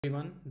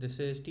Everyone, this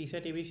is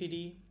TSET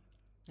ABCD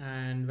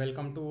and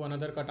welcome to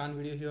another Catan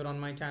video here on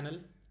my channel.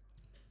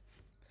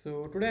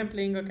 So today I'm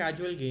playing a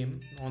casual game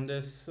on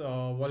this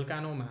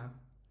Volcano map,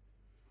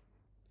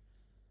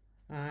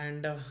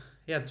 and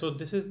yeah, so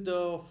this is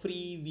the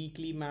free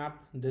weekly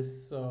map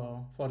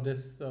for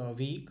this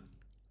week,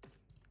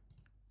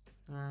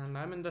 and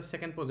I'm in the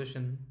second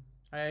position.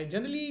 I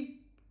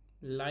generally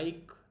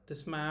like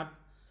this map,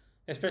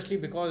 especially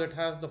because it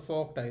has the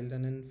fog tiles,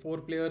 and in 4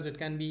 players it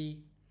can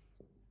be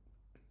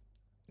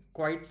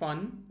quite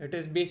fun. It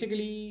is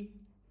basically,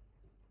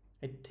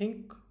 I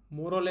think,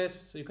 more or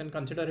less you can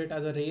consider it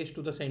as a race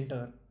to the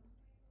center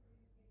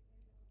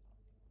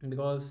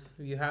because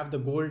you have the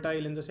gold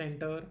tile in the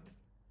center.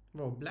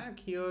 Wow, black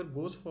here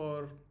goes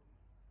for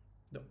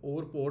the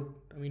ore port.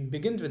 I mean,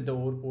 begins with the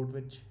ore port,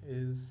 which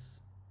is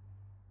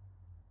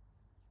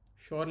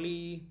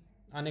surely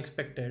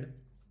unexpected.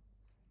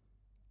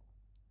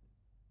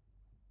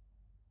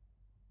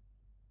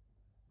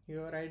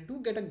 Here I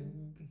do get a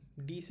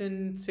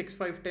decent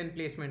 6-5-10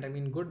 placement. I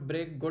mean, good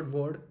break, good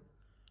word.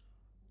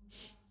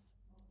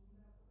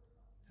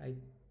 I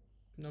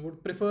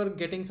would prefer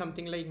getting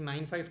something like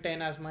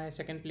 9-5-10 as my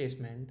second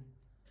placement.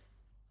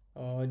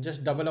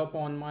 Just double up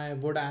on my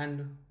wood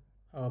and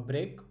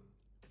break.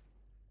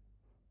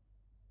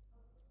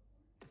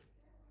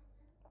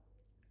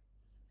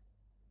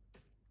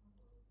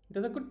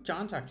 There's a good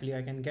chance actually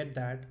I can get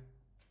that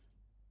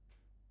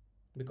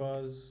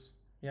because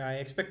yeah, I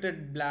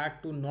expected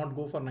black to not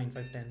go for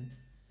 9-5-10.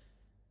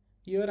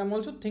 Here I'm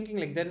also thinking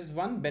like there is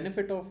one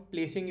benefit of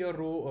placing your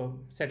row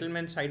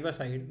settlement side by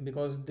side,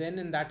 because then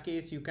in that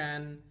case you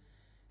can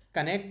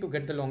connect to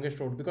get the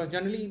longest road, because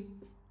generally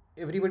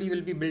everybody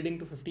will be building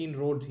to 15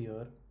 roads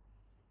here.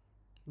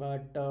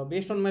 But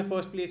based on my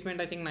first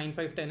placement, I think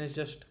 9-5-10 is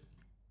just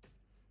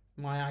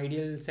my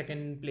ideal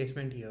second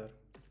placement here.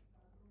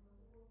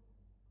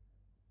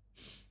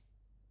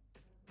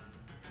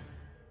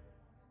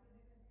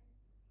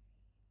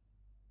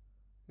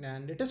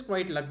 And it is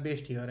quite luck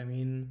based here. I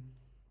mean,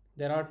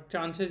 there are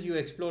chances you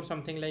explore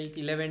something like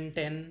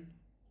 11-10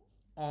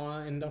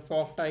 in the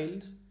fog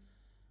tiles,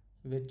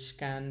 which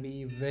can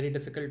be very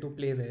difficult to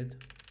play with.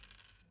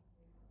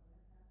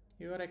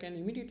 Here I can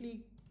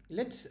immediately,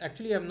 let's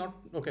actually, I'm not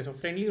okay. So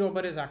friendly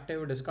robber is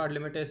active, discard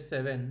limit is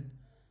 7,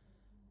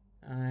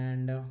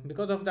 and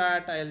because of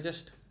that I'll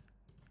just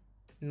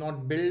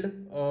not build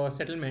a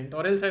settlement,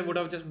 or else I would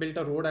have just built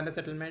a road and a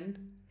settlement.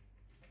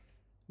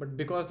 But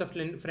because the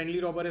friendly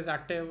robber is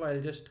active,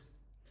 I'll just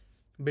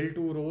build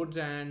 2 roads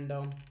and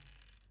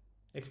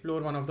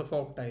explore one of the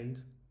fog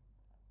tiles.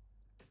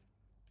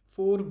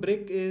 4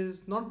 brick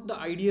is not the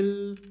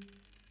ideal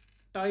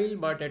tile,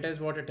 but it is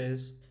what it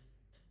is.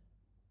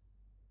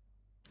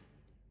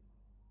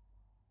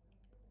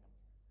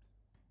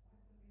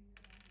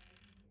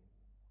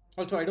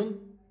 Also, I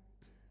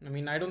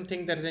don't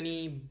think there's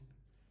any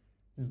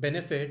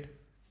benefit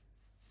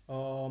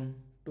to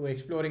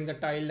exploring the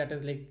tile that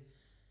is like,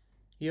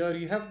 here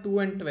you have 2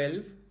 and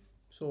 12.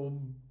 So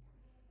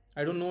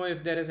I don't know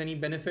if there is any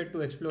benefit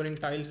to exploring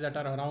tiles that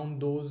are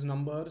around those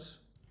numbers.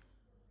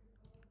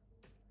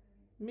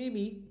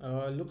 Maybe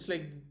looks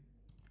like,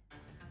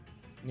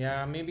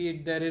 yeah, maybe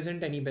there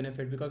isn't any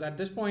benefit, because at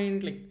this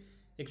point like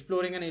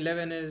exploring an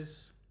 11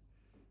 is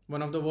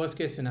one of the worst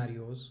case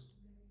scenarios.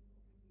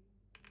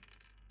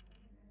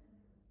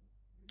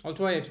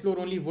 Also, I explore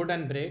only wood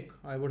and break.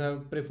 I would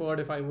have preferred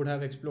if I would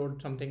have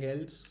explored something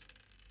else.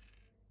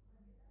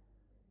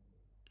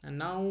 And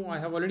now I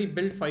have already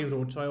built 5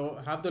 roads, so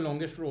I have the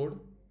longest road.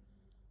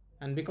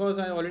 And because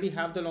I already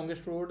have the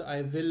longest road,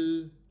 I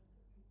will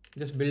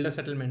just build a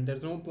settlement.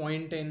 There's no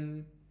point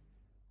in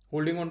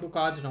holding on to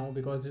cards now,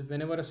 because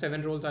whenever a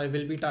 7 rolls, I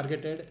will be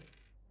targeted.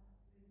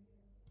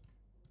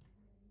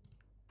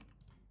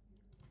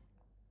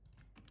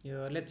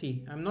 Yeah, let's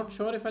see. I'm not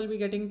sure if I'll be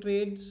getting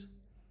trades.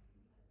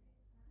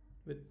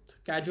 With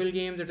casual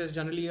games, it is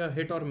generally a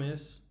hit or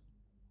miss.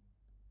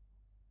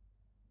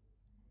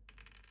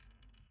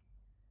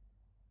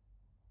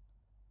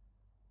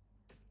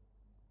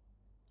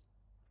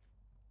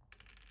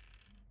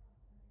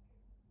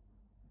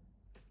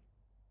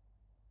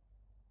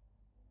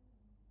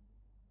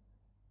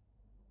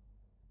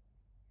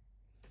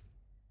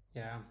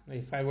 Yeah,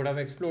 if I would have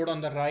explored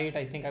on the right,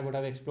 I think I would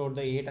have explored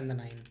the 8 and the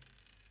 9,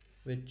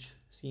 which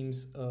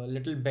seems a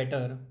little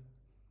better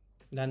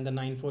than the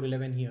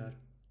 9-4-11 here.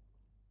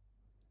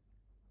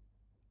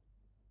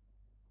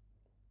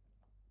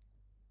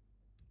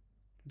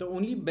 The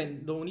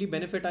only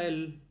benefit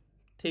I'll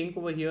think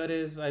over here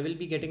is I will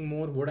be getting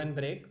more wood and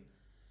brick,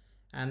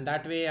 and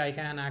that way I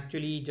can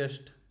actually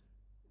just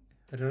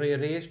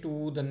raise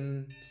to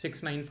the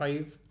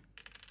 6-9-5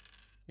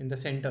 in the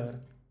center.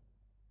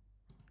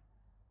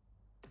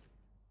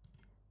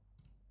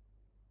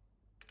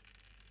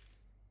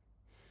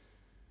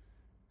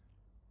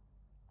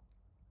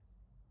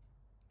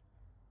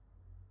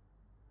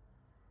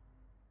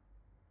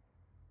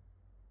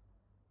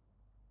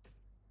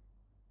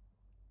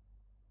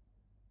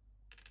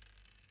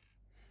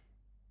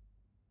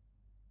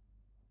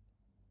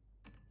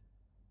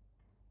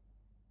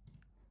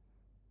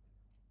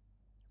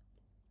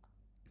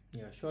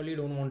 Yeah, surely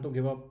don't want to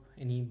give up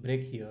any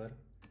brick here.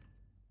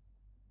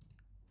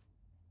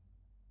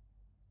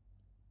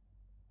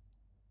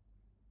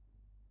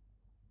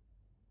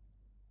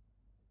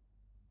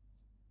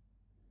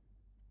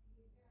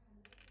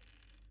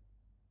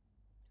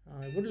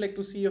 I would like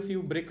to see a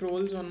few brick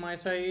rolls on my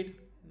side.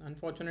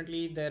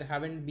 Unfortunately, there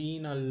haven't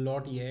been a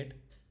lot yet,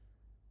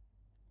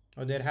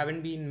 or there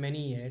haven't been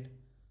many yet.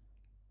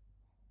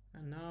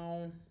 And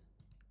now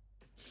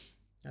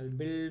I'll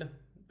build.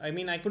 I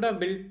mean, I could have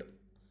built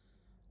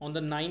on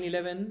the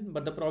 911,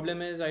 but the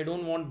problem is I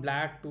don't want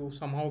black to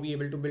somehow be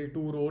able to build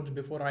two roads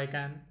before I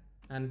can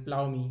and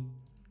plow me.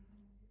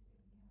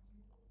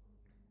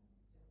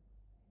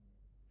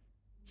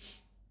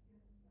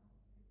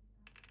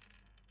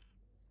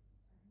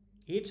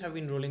 Eights have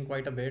been rolling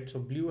quite a bit, so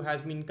blue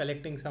has been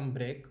collecting some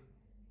brick.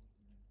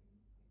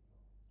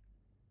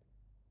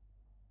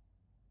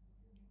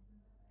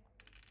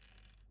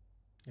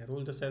 Yeah,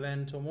 roll the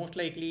 7, so most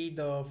likely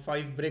the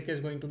 5 brick is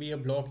going to be a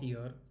block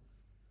here.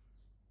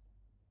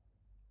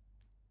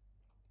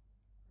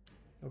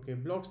 Okay,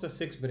 blocks the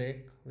 6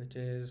 brick, which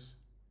is,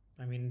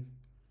 I mean,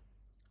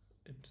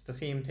 it's the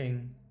same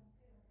thing.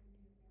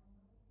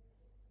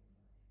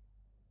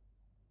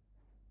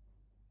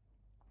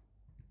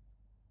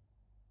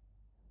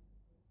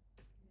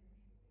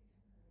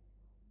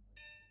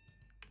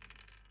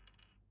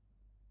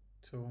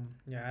 So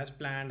yeah, as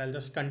planned, I'll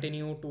just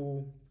continue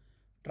to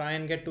try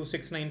and get to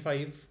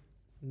 695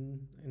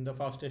 in the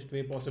fastest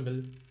way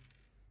possible.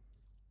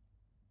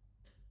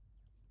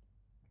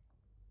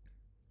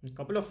 A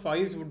couple of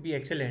fives would be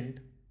excellent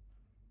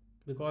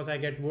because I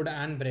get wood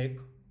and brick.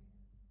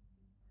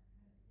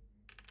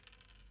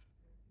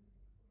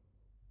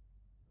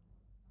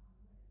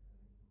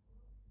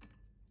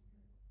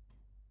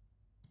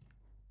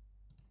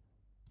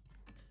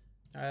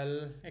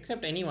 I'll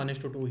accept any 1 is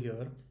to 2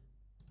 here.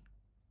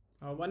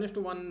 1 is to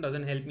 1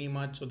 doesn't help me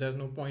much, so there's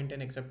no point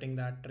in accepting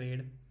that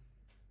trade.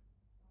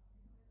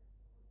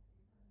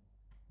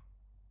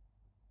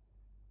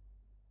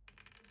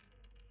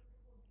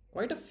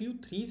 Quite a few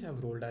threes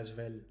have rolled as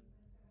well.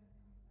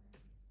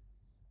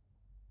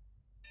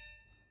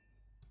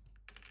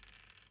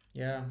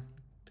 Yeah,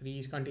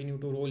 threes continue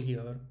to roll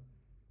here.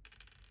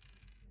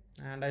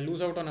 And I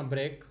lose out on a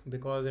brick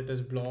because it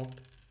is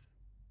blocked.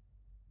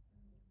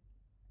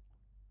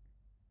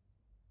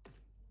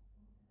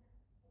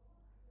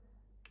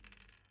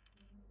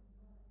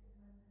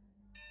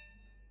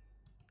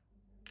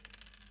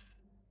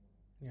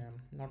 Yeah,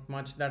 not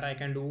much that I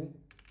can do.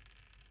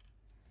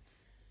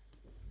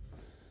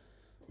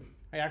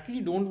 I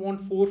actually don't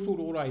want fours to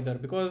roll either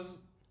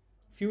because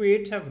few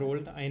eights have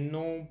rolled. I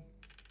know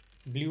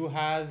blue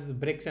has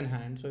bricks in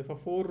hand. So if a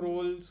 4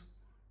 rolls,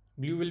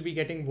 blue will be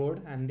getting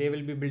wood and they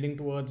will be building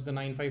towards the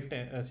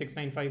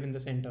 695 in the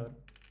center.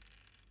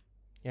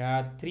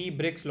 Yeah, 3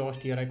 bricks lost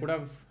here. I could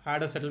have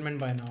had a settlement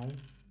by now.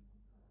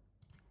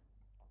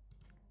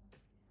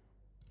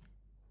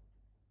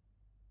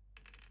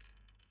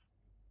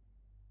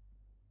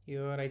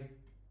 Here I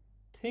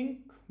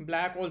think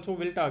black also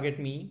will target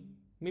me.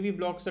 Maybe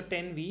blocks the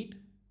 10 wheat.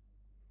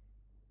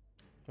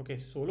 Okay,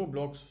 solo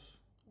blocks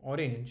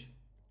orange.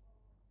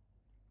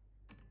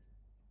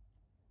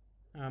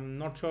 I'm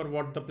not sure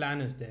what the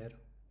plan is there.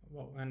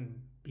 Wow,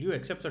 and blue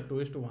accepts a 2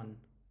 is to 1.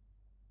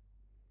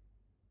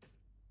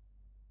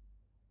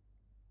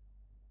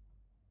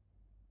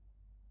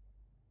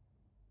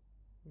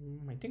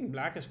 I think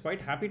black is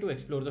quite happy to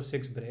explore the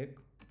 6 brick.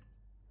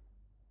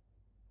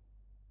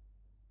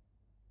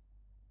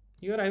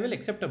 Here I will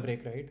accept a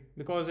break, right?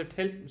 Because it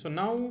helps. So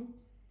now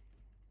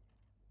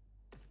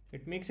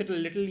it makes it a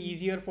little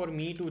easier for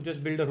me to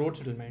just build a road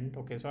settlement.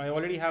 Okay, so I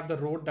already have the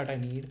road that I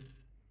need.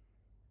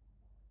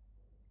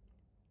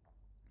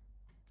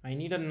 I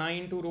need a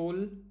 9 to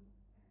roll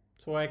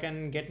so I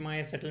can get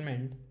my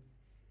settlement.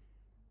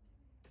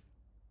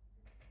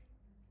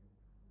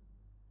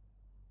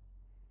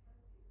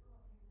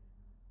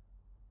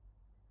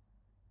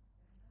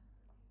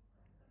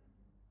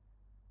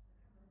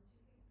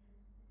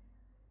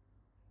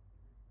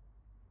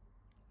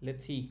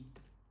 Let's see.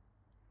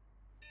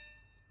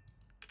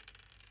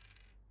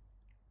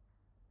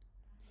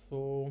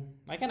 So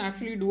I can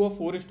actually do a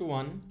 4 is to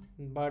 1,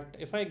 but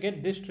if I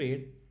get this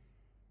trade,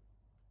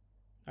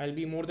 I'll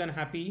be more than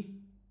happy.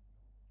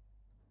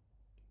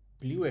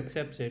 Blue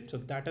accepts it, so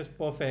that is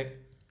perfect.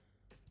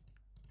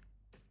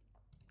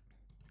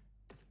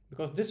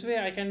 Because this way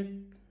I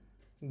can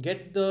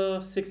get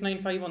the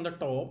 695 on the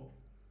top,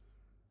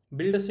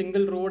 build a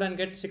single road and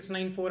get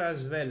 694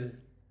 as well.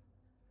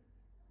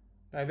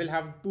 I will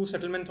have 2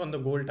 settlements on the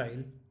gold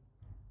tile.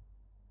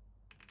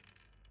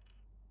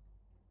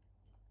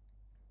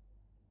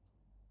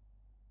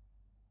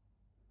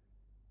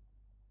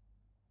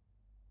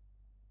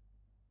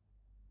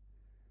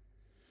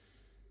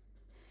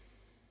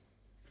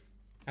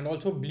 And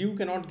also blue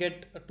cannot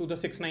get to the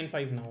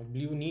 695 now.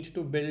 Blue needs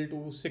to build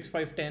to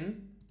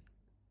 6510.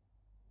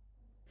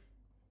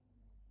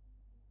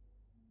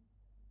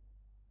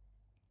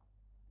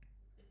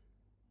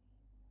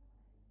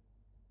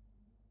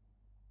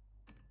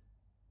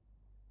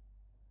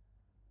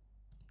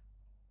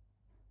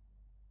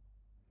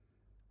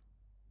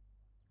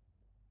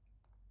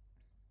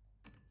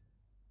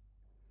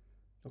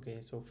 Okay,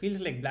 so feels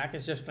like black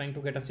is just trying to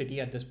get a city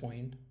at this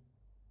point.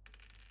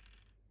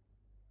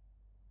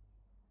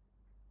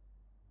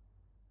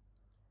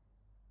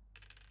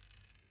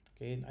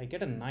 Okay, I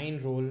get a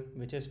 9 roll,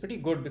 which is pretty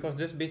good because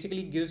this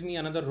basically gives me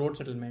another road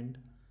settlement.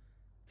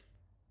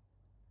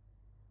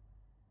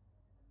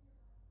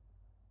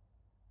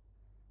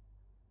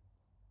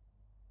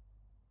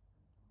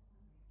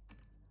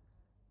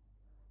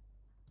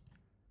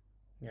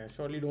 Yeah,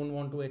 surely don't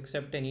want to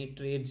accept any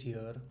trades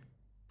here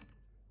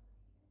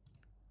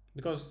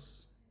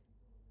because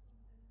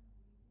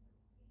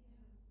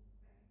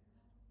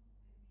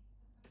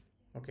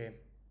okay,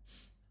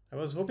 I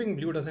was hoping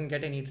blue doesn't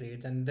get any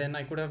trades, and then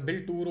I could have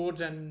built 2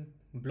 roads and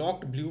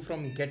blocked blue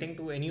from getting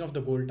to any of the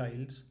gold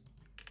tiles.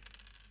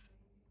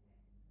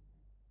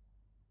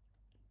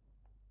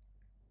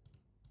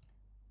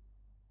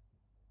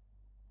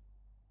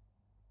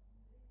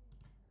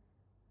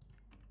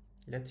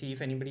 Let's see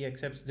if anybody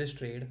accepts this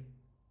trade.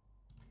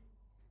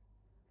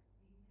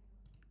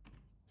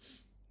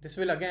 This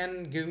will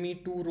again give me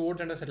 2 roads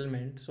and a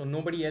settlement, so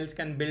nobody else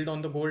can build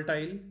on the gold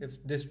tile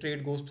if this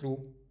trade goes through.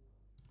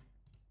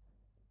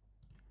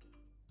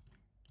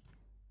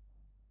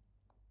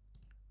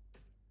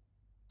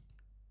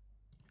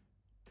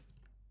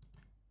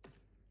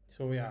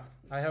 So yeah,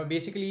 I have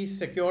basically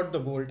secured the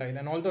gold tile,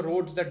 and all the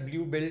roads that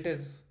blue built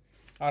is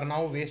are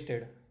now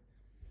wasted.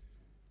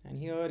 And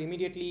here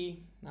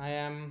immediately I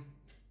am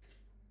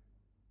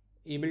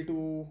able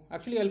to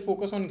actually I'll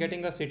focus on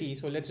getting a city.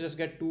 So let's just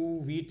get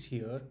 2 wheats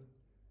here.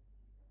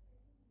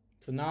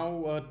 So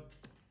now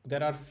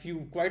there are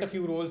quite a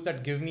few roles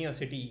that give me a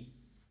city.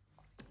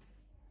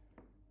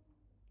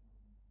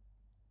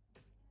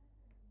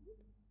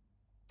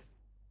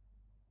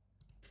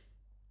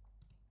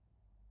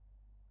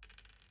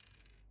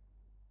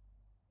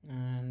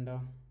 And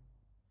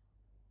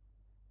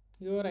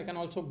here I can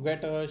also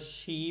get a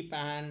sheep,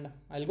 and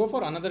I'll go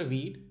for another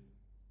wheat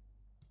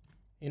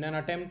in an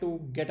attempt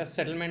to get a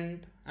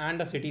settlement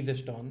and a city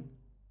this turn.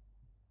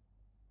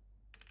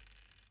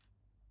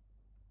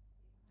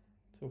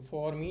 So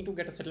for me to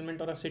get a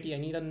settlement or a city, I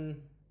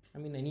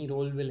mean, any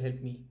role will help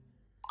me.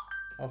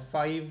 A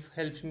 5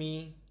 helps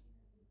me.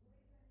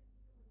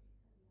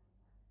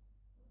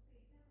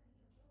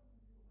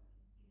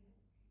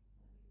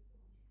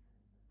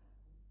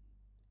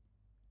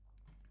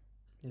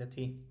 Let's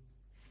see.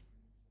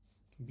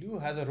 Blue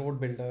has a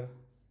road builder.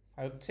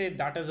 I would say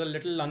that is a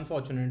little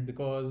unfortunate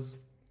because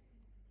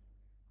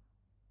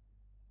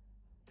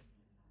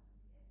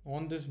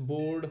on this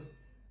board,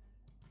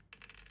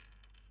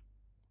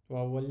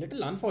 wow, a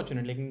little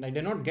unfortunate. Like I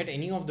did not get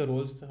any of the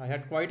roles. I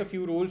had quite a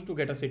few roles to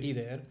get a city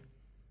there,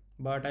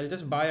 but I'll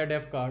just buy a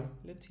dev card.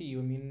 Let's see.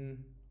 I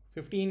mean,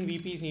 15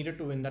 VPs needed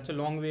to win. That's a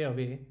long way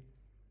away.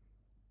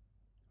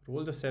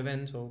 Roll the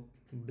 7, so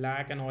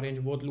black and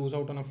orange both lose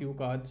out on a few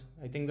cards.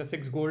 I think the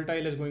 6 gold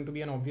tile is going to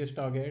be an obvious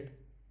target.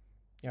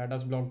 Yeah, it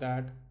does block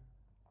that.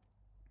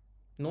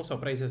 No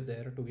surprises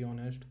there, to be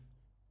honest.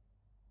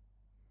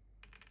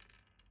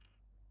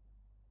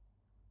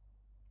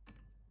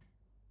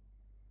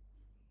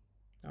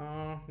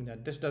 Yeah,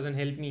 this doesn't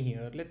help me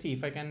here. Let's see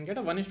if I can get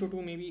a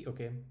 1:2 maybe.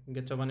 Okay,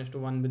 gets a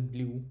 1:1 with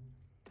blue.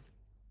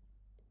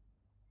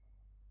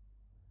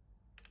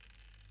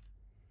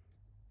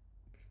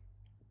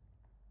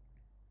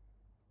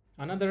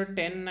 Another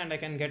 10 and I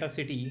can get a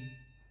city.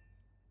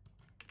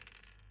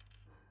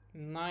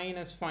 9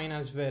 is fine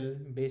as well.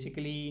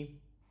 Basically,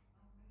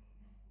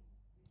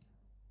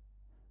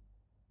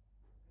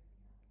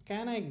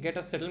 can I get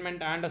a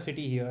settlement and a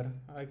city here?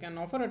 I can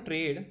offer a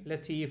trade.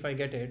 Let's see if I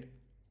get it.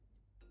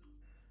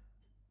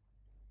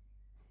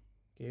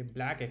 Okay,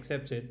 black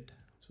accepts it.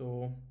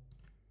 So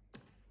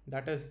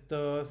that is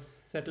the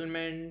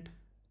settlement,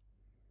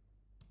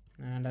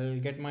 and I'll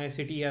get my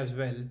city as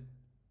well.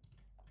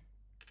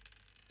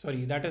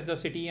 Sorry, that is the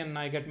city and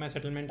I get my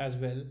settlement as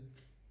well.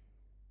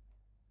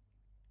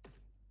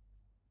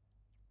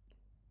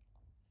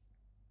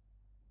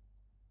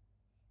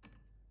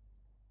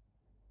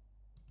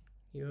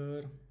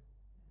 Here.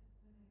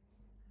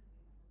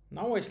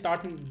 Now I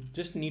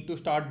just need to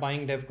start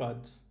buying dev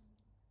cards.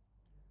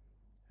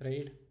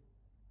 Right?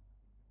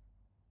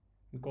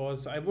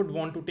 Because I would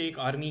want to take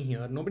army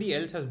here. Nobody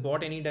else has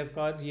bought any dev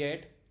cards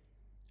yet.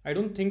 I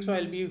don't think so.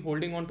 I'll be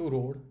holding on to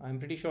road. I'm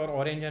pretty sure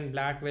orange and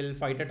black will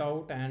fight it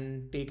out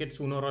and take it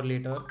sooner or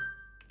later.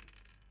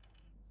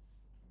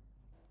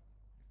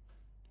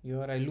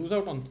 Here I lose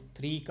out on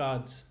 3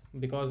 cards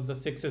because the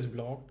 6 is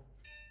blocked.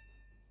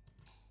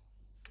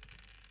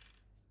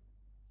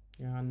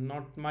 Yeah,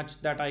 not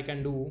much that I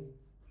can do.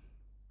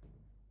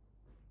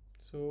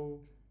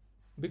 So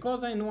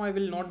because I know I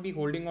will not be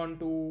holding on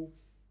to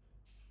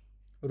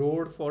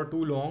road for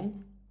too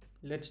long,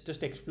 let's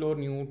just explore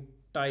new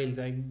tiles.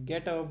 I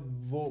get a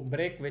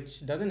brick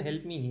which doesn't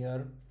help me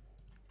here.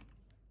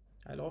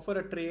 I'll offer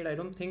a trade. I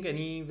don't think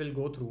any will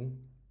go through.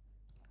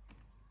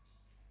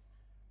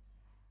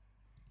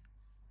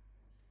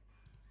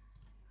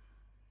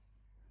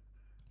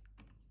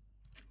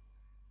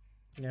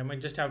 Yeah, I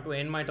might just have to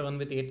end my turn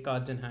with 8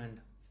 cards in hand.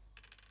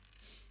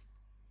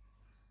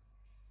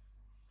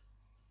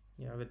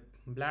 Yeah, with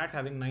black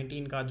having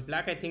 19 cards,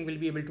 black I think will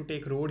be able to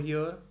take road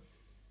here.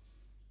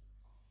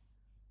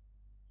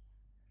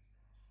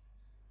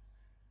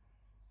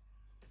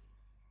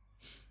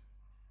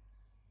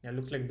 Yeah,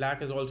 looks like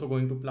black is also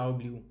going to plow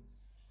blue.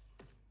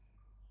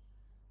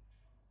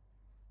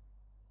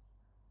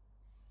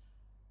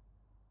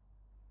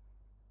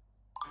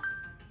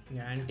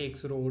 Yeah, and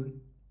takes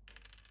road.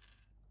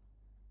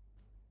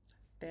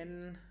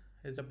 10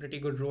 is a pretty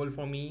good roll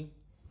for me.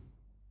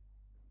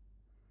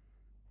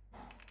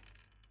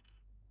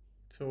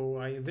 So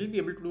I will be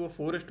able to do a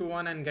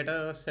 4:1 and get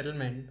a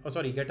settlement. Oh,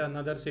 sorry, get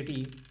another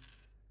city.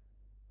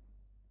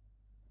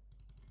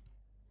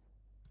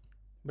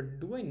 But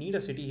do I need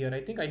a city here?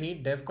 I think I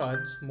need dev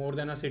cards more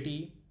than a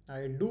city.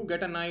 I do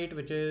get a knight,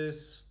 which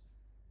is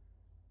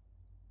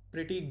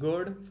pretty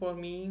good for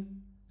me.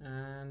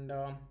 And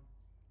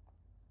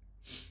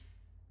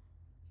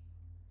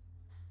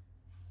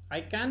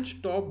I can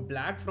stop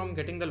black from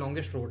getting the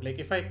longest road. Like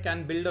if I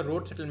can build a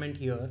road settlement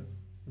here,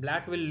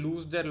 black will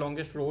lose their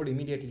longest road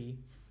immediately.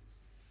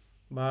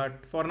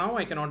 But for now,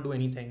 I cannot do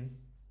anything.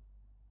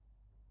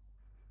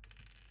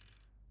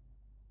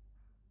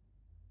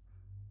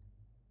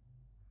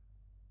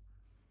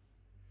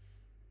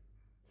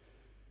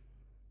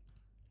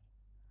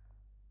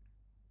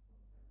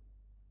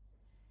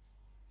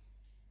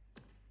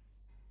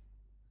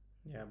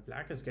 Yeah,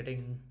 black is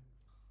getting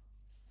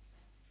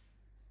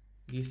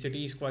these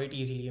cities quite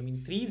easily. I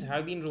mean, threes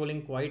have been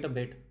rolling quite a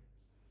bit.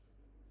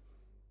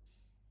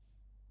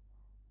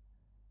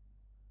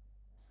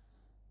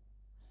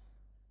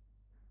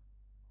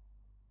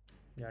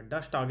 Yeah,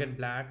 does target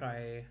black.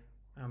 I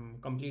am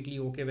completely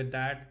okay with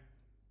that.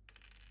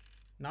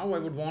 Now I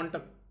would want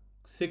a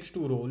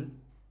 6-2 roll.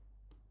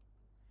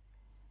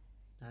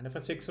 And if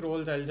a 6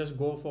 rolls, I'll just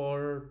go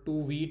for 2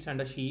 wheats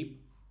and a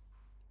sheep.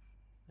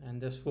 And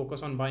just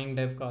focus on buying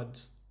dev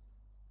cards.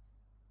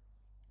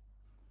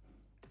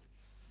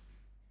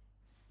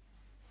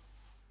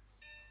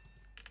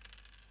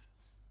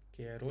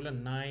 Okay, I roll a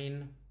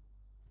 9.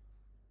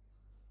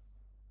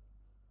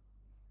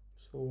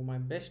 So my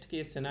best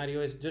case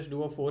scenario is just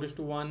do a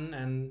 4:1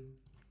 and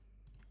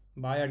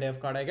buy a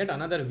dev card. I get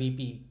another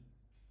VP.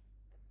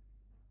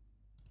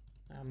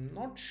 I'm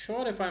not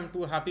sure if I'm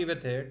too happy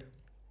with it.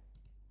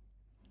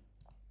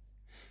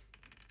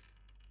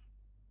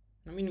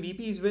 I mean,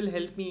 VPs will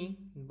help me,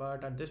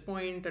 but at this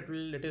point,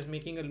 it is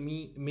making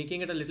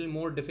it a little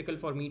more difficult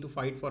for me to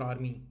fight for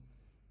army.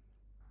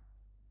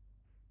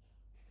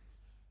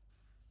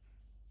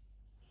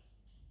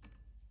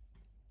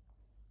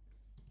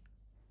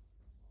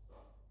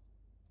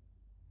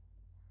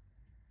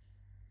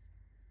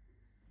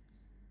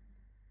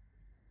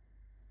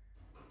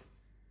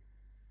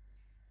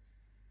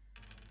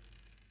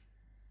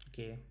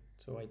 Okay,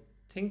 so I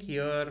think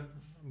here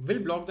will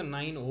block the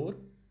 9 ore.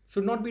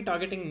 Should not be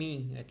targeting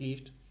me at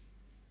least.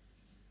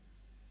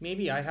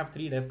 Maybe I have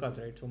 3 dev cards,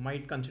 right? So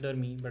might consider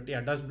me, but yeah,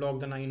 does block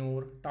the 9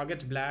 ore.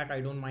 Targets black. I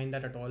don't mind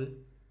that at all.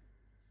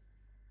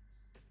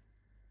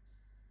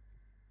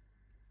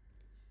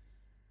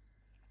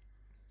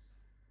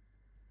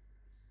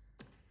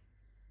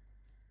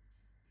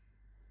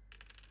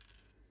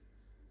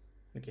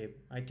 Okay,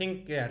 I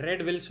think yeah,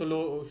 red will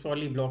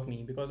surely block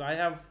me because I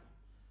have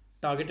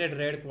targeted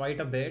red quite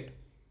a bit.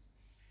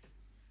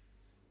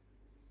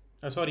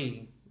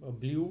 Sorry,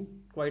 blue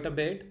quite a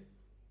bit.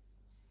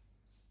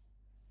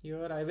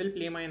 Here I will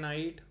play my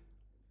knight.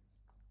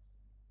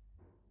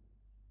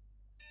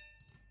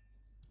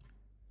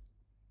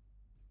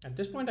 At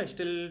this point I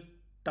still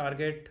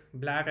target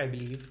black, I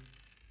believe.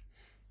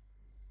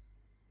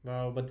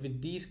 Wow, but with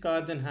these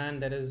cards in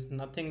hand, there is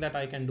nothing that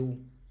I can do.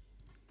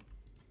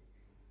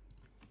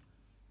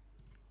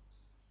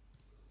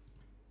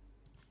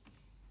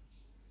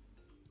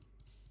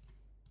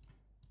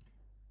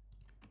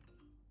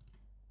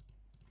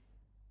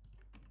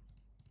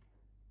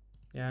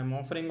 Yeah, I'm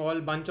offering all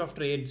bunch of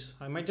trades.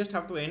 I might just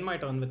have to end my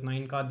turn with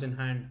 9 cards in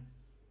hand,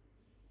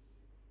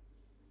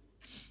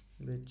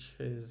 which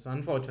is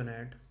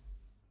unfortunate.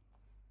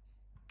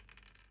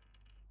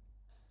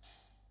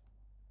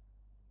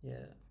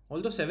 Yeah,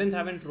 although 7s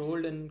haven't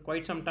rolled in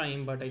quite some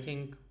time, but I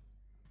think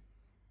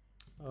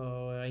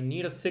I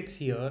need a 6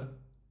 here.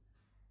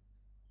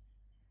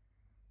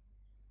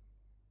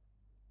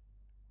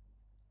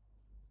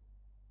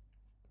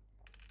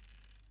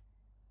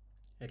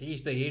 At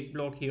least the 8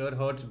 block here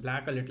hurts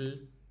black a little.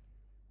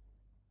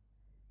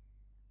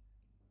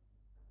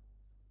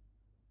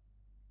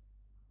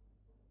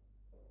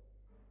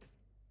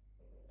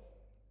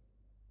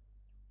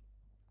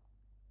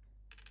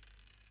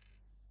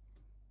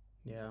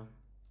 Yeah.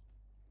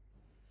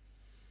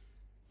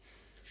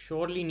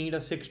 Surely need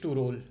a 6 to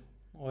roll,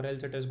 or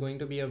else it is going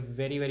to be a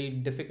very, very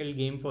difficult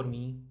game for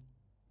me.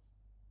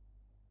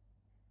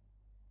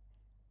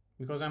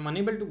 Because I'm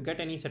unable to get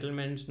any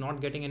settlements,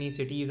 not getting any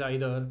cities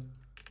either.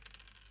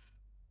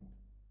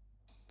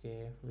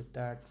 Okay, with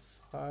that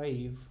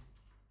 5.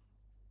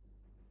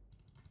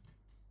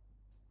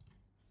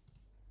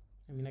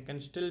 I mean, I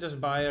can still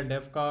just buy a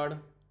dev card.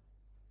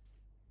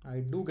 I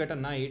do get a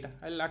knight.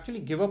 I'll actually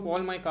give up all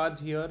my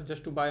cards here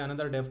just to buy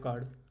another dev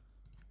card.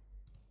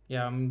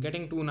 Yeah, I'm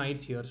getting two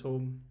knights here.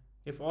 So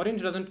if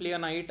orange doesn't play a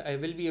knight, I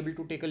will be able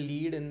to take a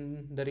lead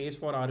in the race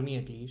for army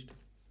at least.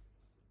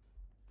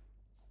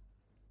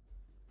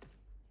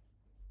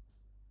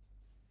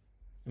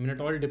 I mean, it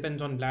all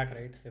depends on black,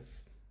 right? If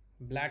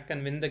black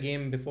can win the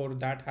game before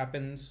that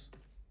happens.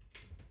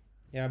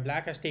 Yeah,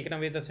 black has taken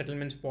away the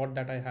settlement spot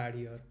that I had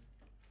here.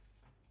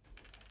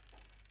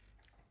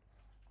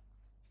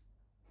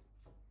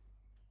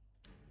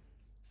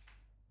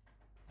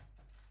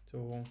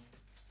 So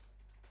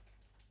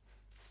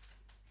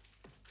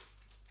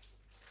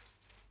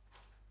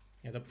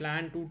yeah, the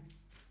plan to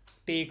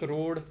take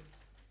road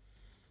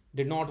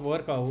did not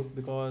work out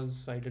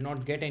because I did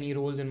not get any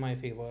rolls in my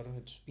favor.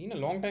 It's been a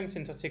long time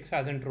since a 6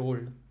 hasn't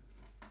rolled.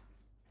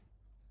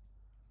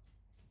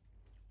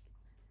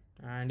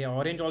 And yeah,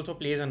 orange also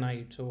plays a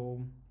knight,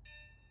 so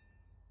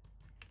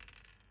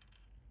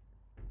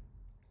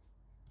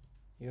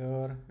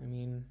here, I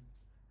mean,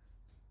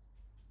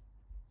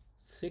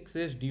 6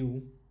 is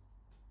due.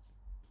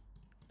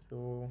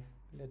 So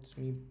let's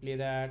me play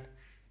that.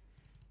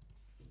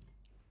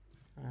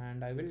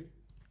 And I will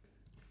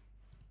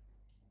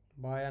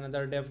buy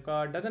another dev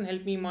card. Doesn't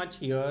help me much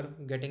here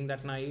getting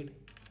that knight.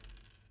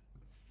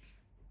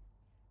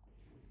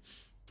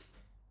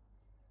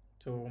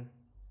 So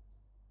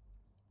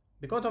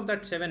because of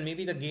that 7,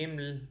 maybe the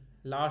game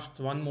lasts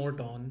one more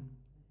turn.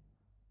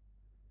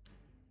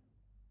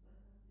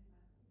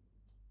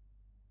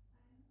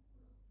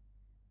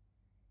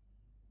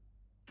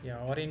 Yeah,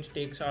 orange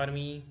takes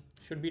army.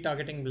 Should be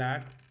targeting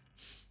black.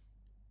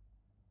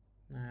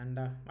 And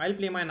I'll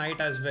play my knight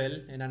as well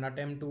in an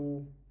attempt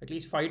to at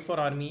least fight for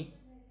army.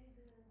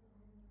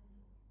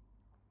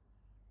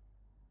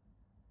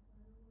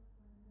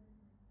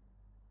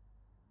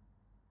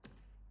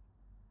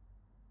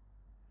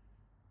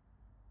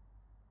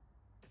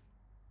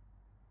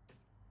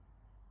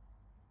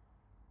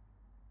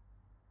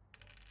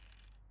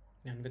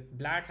 And with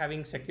black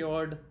having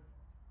secured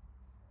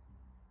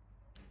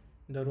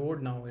the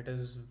road now, it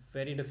is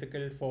very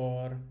difficult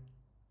for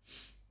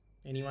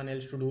anyone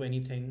else to do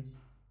anything.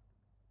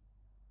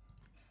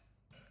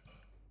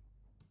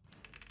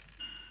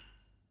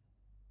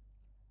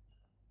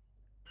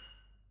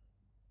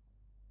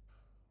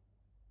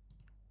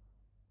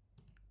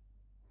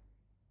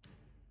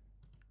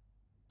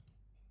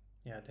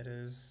 Yeah, there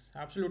is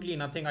absolutely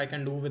nothing I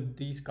can do with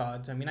these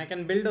cards. I mean, I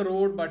can build a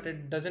road, but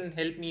it doesn't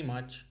help me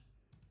much.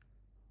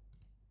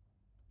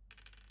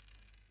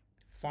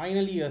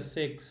 Finally, a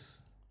 6.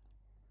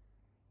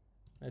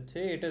 Let's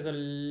say it is a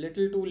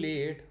little too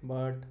late,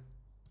 but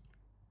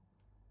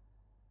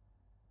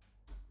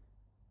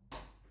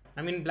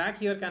I mean, black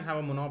here can have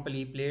a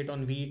monopoly, play it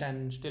on wheat,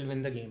 and still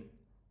win the game.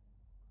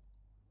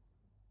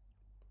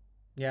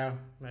 Yeah,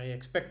 I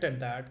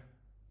expected that.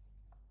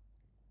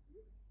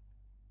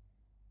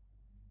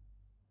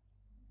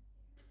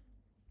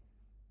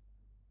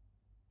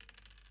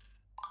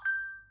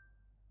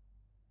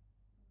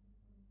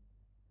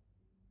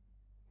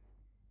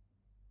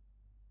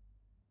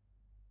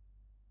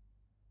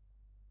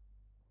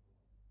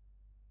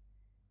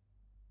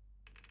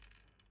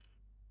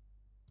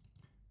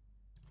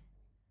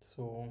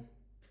 So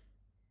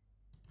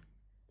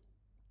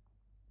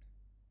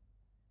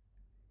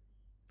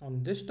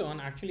on this turn,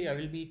 actually, I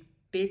will be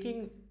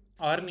taking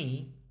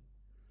army,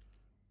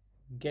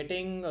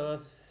 getting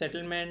a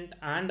settlement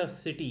and a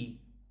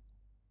city,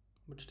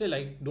 but still,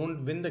 I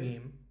don't win the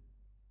game.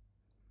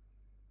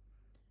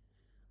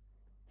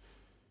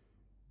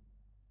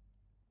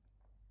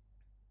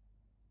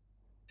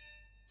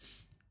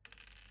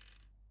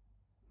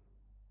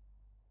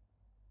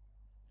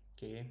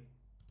 Okay,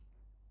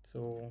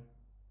 so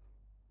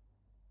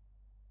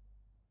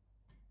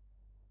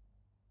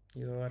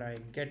here I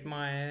get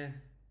my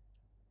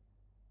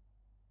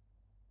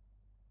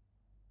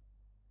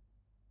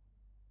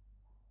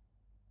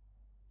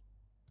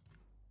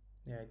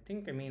yeah, I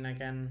think I mean I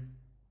can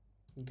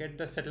get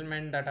the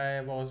settlement that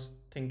I was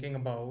thinking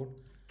about.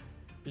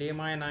 Play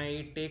my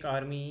knight, take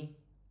army.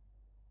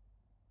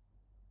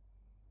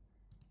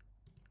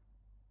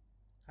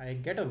 I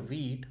get a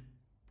wheat.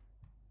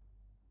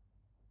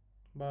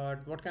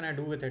 But what can I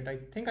do with it? I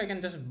think I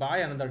can just buy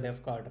another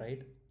dev card,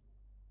 right?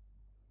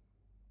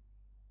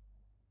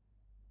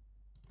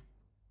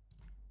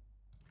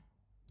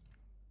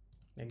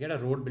 I get a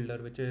road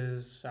builder, which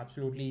is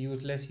absolutely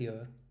useless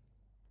here.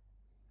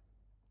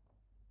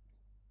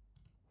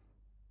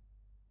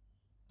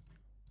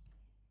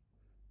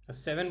 A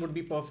 7 would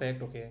be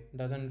perfect. Okay,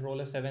 doesn't roll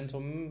a 7.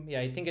 So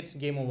yeah, I think it's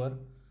game over.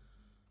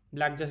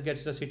 Black just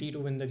gets the city to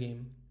win the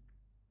game.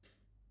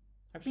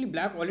 Actually,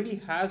 black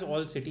already has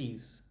all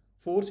cities.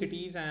 4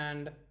 cities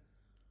and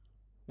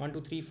 1,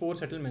 2, 3, 4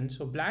 settlements.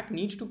 So black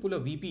needs to pull a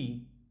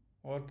VP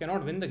or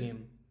cannot win the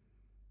game.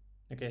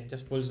 Okay,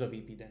 just pulls the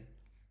VP then.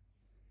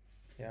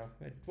 Yeah,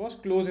 it was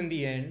close in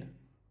the end.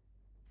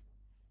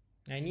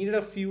 I needed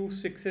a few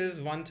sixes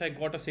once I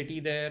got a city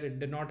there. It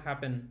did not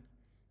happen.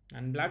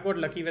 And black got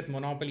lucky with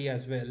Monopoly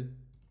as well.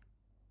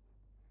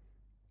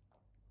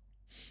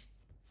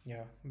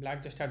 Yeah,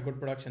 black just had good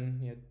production.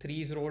 Yeah,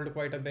 threes rolled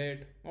quite a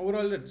bit.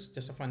 Overall, it's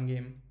just a fun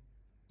game.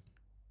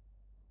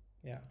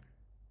 Yeah.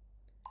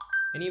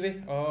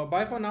 Anyway,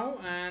 bye for now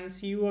and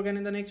see you again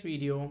in the next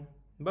video.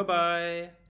 Bye bye.